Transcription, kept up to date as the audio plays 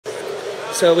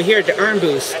So we're here at the ARM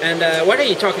booth, and what are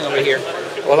you talking over here?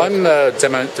 Well, I'm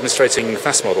demonstrating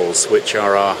fast models, which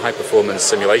are our high-performance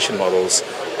simulation models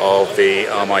of the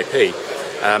ARM IP.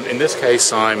 In this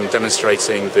case, I'm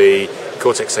demonstrating the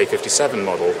Cortex-A57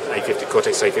 model.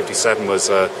 Cortex-A57 was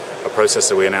a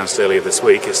processor we announced earlier this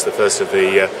week. It's the first of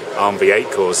the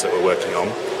ARMv8 cores that we're working on.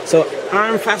 So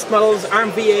ARM fast models,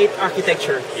 ARMv8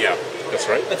 architecture. Yeah. That's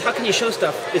right. But how can you show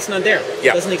stuff? It's not there.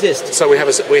 Yeah. It doesn't exist. So we have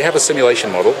a simulation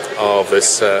model of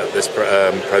this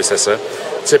processor.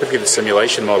 Typically, the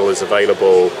simulation model is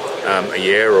available a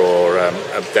year or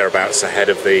thereabouts ahead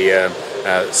of the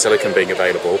silicon being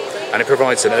available, and it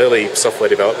provides an early software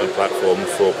development platform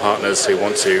for partners who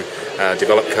want to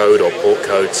develop code or port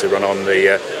code to run on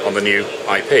the new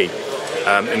IP.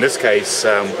 In this case,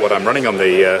 what I'm running on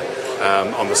the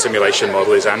simulation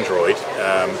model is Android.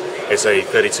 It's a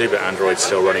 32-bit Android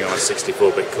still running on a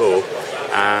 64-bit core,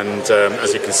 and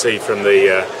as you can see from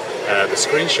the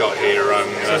screenshot here,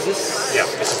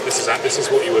 this is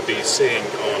what you would be seeing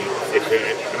on.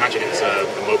 Imagine it's a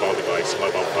mobile device, a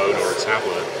mobile phone or a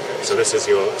tablet. So this is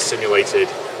your simulated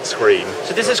screen.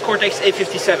 So this is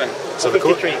Cortex-A57. So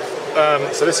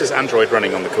this is Android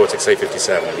running on the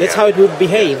Cortex-A57. That's how it would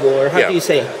behave, or how do you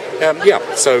say?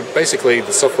 So basically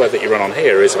the software that you run on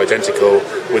here is identical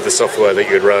with the software that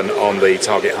you'd run on the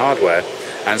target hardware.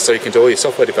 And so you can do all your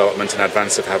software development in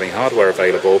advance of having hardware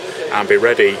available and be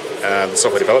ready, the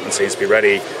software development teams be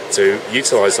ready to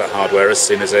utilize that hardware as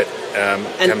soon as it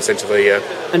comes into the...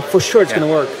 and for sure it's going to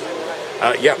work.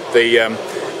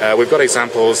 We've got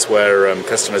examples where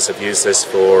customers have used this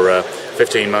for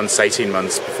 15 months, 18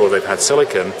 months before they've had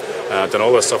silicon, done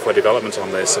all their software development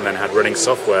on this, and then had running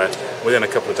software within a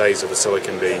couple of days of the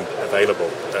silicon being available.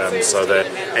 So they're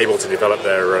able to develop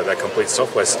their complete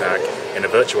software stack in a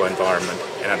virtual environment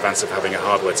in advance of having a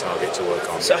hardware target to work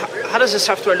on. So how does the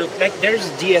software look like? There's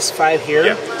DS5 here.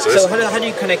 Yeah. So how do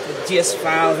you connect with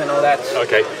DS5 and all that?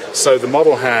 Okay, so the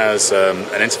model has an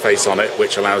interface on it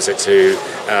which allows it to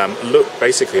look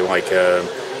basically like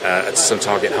some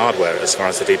target hardware as far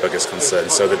as the debugger is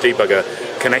concerned. So the debugger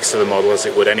connects to the model as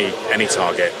it would any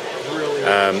target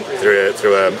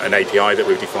through an API that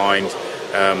we've defined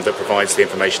that provides the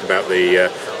information about the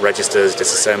registers,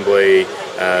 disassembly,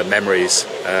 memories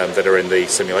that are in the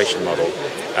simulation model,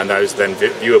 and those then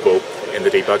viewable in the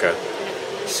debugger.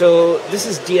 So this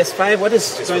is DS5. What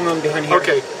is going on behind here?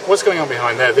 Okay, what's going on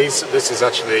behind there? This is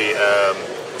actually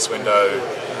this window.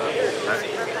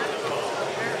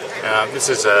 This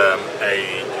is a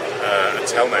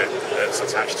telnet that's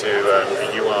attached to a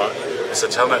UART. It's a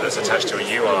telnet that's attached to a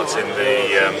UART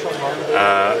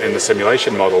in the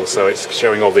simulation model, so it's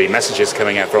showing all the messages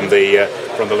coming out from the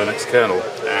Linux kernel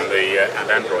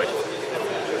and Android.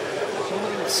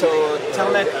 So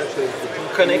telnet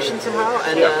connection somehow,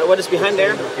 and what is behind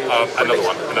there?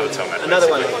 Another telnet. Another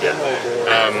one.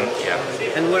 Yeah.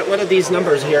 And what are these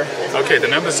numbers here? Okay, the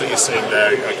numbers that you're seeing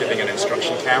there are giving an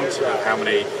instruction count of how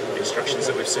many instructions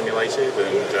that we've simulated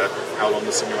and how long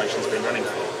the simulation's been running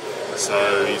for.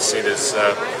 So you see there's,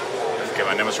 if I get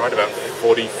my numbers right, about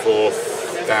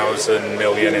 44,000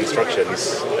 million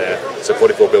instructions there. So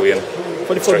 44 billion.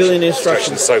 44 billion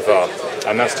instructions so far,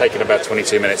 and that's taken about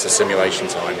 22 minutes of simulation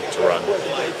time to run.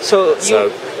 So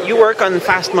you work on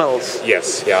fast models?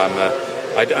 Yes, yeah,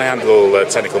 I handle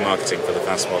technical marketing for the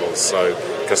fast models, so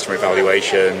customer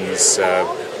evaluations,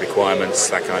 requirements,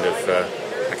 that kind of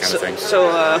thing. So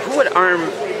who at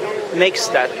ARM makes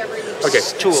that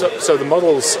tool? So the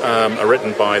models are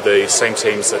written by the same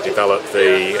teams that develop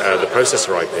the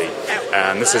processor IP,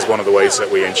 and this is one of the ways that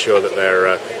we ensure that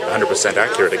they're 100%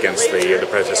 accurate against the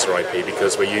processor IP,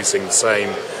 because we're using the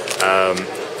same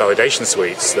validation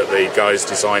suites that the guys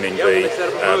designing the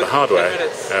hardware,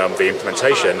 the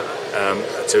implementation,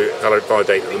 to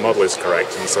validate that the model is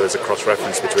correct, and so there's a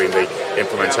cross-reference between the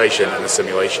implementation and the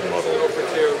simulation model.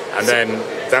 And then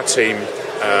that team,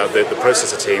 the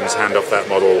processor teams, hand off that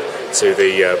model to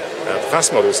the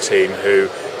fast models team, who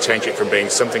change it from being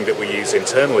something that we use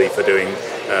internally for doing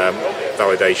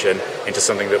validation into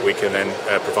something that we can then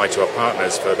provide to our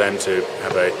partners for them to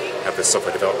have the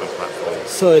software development platform.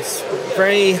 So it's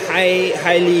very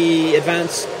highly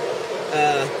advanced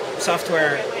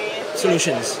software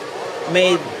solutions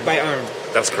made by ARM.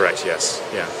 That's correct, yes.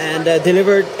 Yeah. And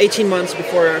delivered 18 months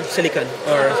before silicon,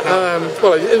 or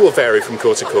well, it will vary from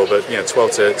core to core, but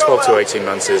 12 to 18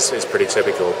 months is pretty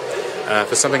typical.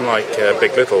 For something like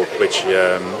Big Little, which we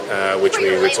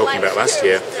were talking about last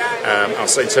year, our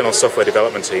internal software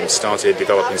development team started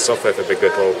developing software for Big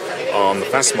Little on the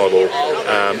fast model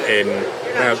in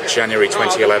about January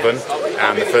 2011,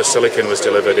 and the first silicon was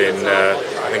delivered in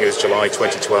I think it was July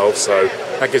 2012. So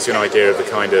that gives you an idea of the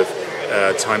kind of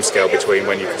timescale between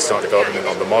when you can start development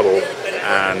on the model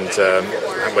and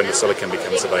when the silicon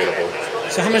becomes available.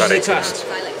 So how much does it cost?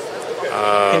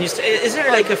 Is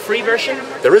there like a free version?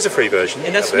 There is a free version.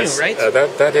 And that's new, right?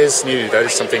 That is new. That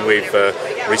is something we've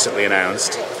recently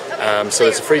announced. So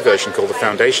there's a free version called the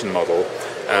Foundation model,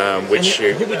 which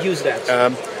who would use that?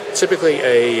 Typically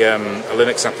a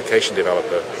Linux application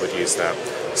developer would use that.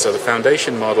 So the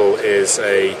Foundation model is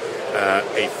a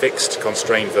fixed,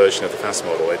 constrained version of the fast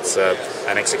model. It's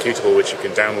an executable which you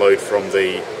can download from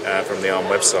the ARM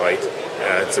website.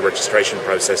 It's a registration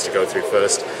process to go through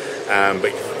first,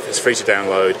 but it's free to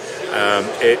download.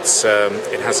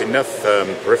 It has enough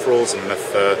peripherals and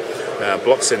enough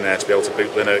blocks in there to be able to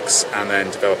boot Linux and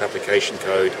then develop application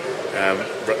code,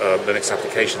 Linux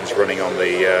applications running on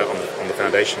the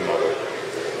Foundation model.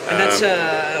 And that's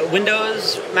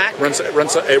Windows, Mac?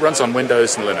 It runs on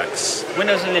Windows and Linux.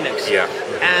 Windows and Linux? Yeah.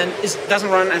 And it doesn't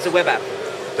run as a web app?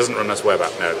 Doesn't run as a web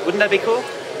app, no. Wouldn't that be cool?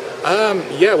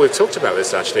 Yeah, we've talked about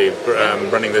this actually,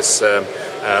 running this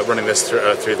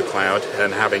through the cloud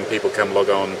and having people come log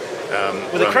on.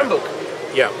 With a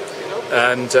Chromebook? Yeah.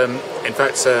 And in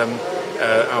fact,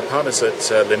 our partners at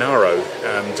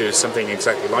Linaro do something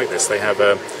exactly like this. They have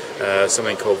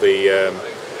something called the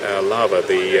Lava,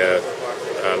 the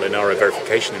Linaro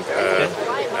verification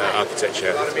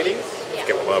architecture. I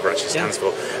forget what Lava actually stands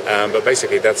for, but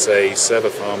basically that's a server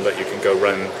farm that you can go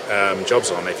run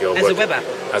jobs on if you're working.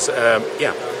 As a web app?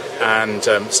 Yeah, and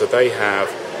so they have,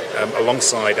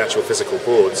 alongside actual physical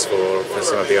boards for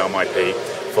some of the ARM IP,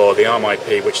 for the ARM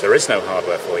IP, which there is no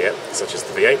hardware for yet, such as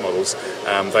the V8 models,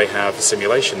 they have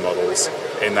simulation models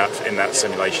in that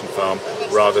simulation farm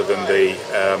rather than the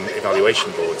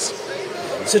evaluation boards.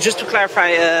 So just to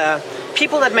clarify,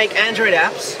 people that make Android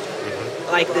apps,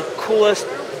 like the coolest,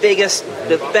 biggest,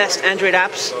 the best Android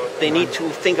apps, they need to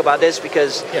think about this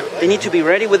because they need to be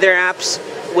ready with their apps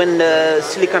when the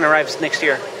silicon arrives next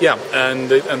year. Yeah, and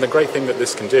the great thing that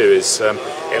this can do is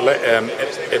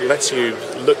it lets you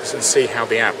look and see how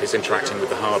the app is interacting with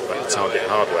the hardware, the target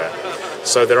hardware.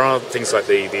 So there are things like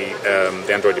the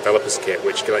Android Developers Kit,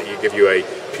 which give you a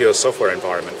pure software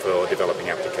environment for developing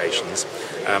applications.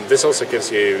 This also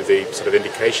gives you the sort of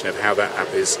indication of how that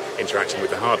app is interacting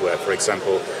with the hardware. For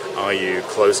example, are you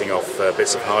closing off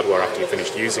bits of hardware after you've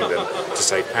finished using them to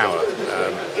save power?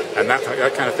 And that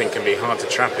kind of thing can be hard to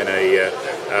trap in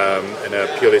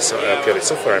a purely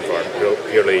software environment,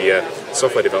 purely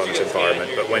software development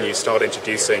environment. But when you start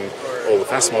introducing all the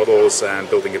fast models and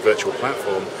building a virtual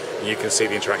platform, you can see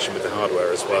the interaction with the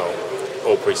hardware as well,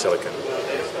 all pre-silicon.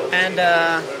 And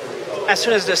as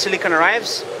soon as the silicon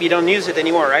arrives, you don't use it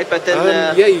anymore, right? But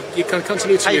then you can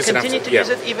continue to use it. You continue to use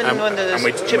it even when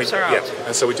the chips are out. Yeah,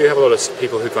 and so we do have a lot of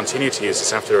people who continue to use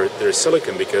this after there is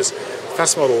silicon because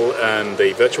fast model and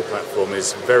the virtual platform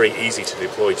is very easy to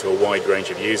deploy to a wide range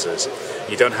of users.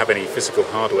 You don't have any physical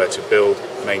hardware to build,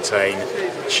 maintain,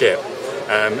 ship.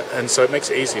 And so it makes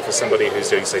it easy for somebody who's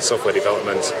doing, say, software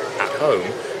development at home,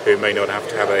 who may not have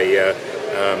to have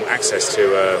access to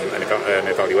an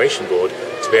evaluation board,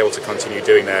 to be able to continue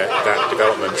doing that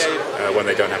development when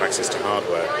they don't have access to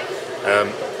hardware.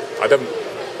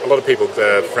 A lot of people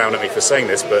frown at me for saying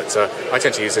this, but I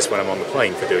tend to use this when I'm on the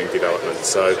plane for doing development.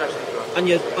 So on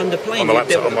the plane? On the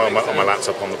laptop, on my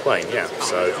laptop on the plane, yeah.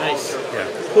 So nice. Yeah.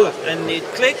 Cool. And you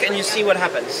click and you see what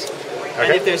happens. Okay.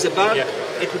 And if there's a bug,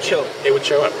 it would show. It would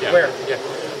show up. Yeah. Where? Yeah.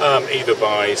 Either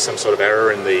by some sort of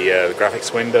error in the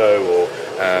graphics window, or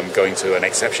going to an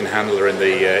exception handler in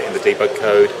the debug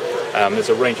code. There's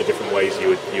a range of different ways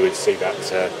you would see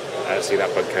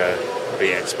that bug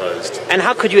being exposed. And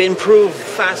how could you improve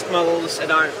fast models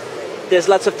at ARM? There's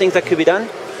lots of things that could be done.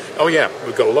 Oh yeah,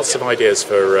 we've got lots of ideas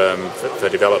for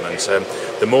development.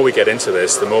 The more we get into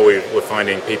this, the more we're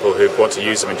finding people who want to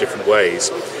use them in different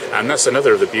ways. And that's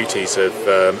another of the beauties of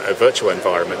a virtual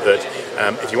environment, that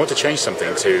if you want to change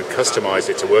something, to customize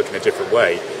it to work in a different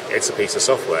way, it's a piece of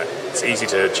software. It's easy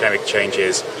to make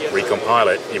changes, recompile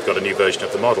it, you've got a new version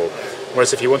of the model.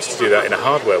 Whereas if you wanted to do that in a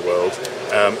hardware world,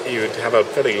 you would have a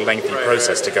fairly lengthy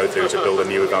process to go through to build a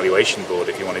new evaluation board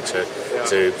if you wanted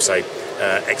to say,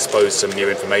 expose some new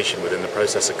information within the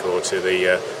processor core to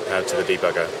the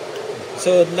debugger.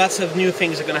 So lots of new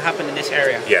things are going to happen in this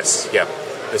area. Yes, yeah.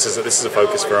 This is a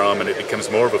focus for ARM, and it becomes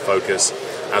more of a focus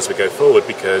as we go forward,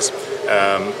 because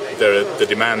the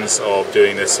demands of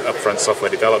doing this upfront software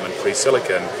development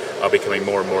pre-silicon are becoming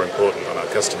more and more important on our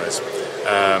customers.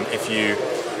 If you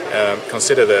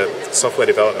consider that software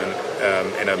development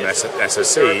in an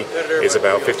SoC is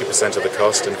about 50% of the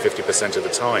cost and 50% of the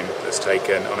time that's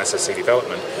taken on SoC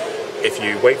development. If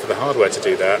you wait for the hardware to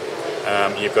do that,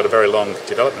 you've got a very long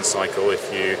development cycle.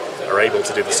 If you are able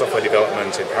to do the software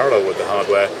development in parallel with the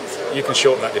hardware, you can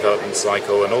shorten that development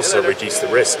cycle and also reduce the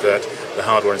risk that the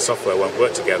hardware and software won't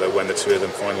work together when the two of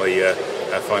them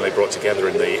finally brought together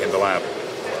in the lab.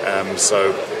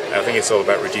 So I think it's all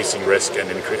about reducing risk and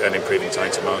improving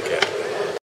time to market.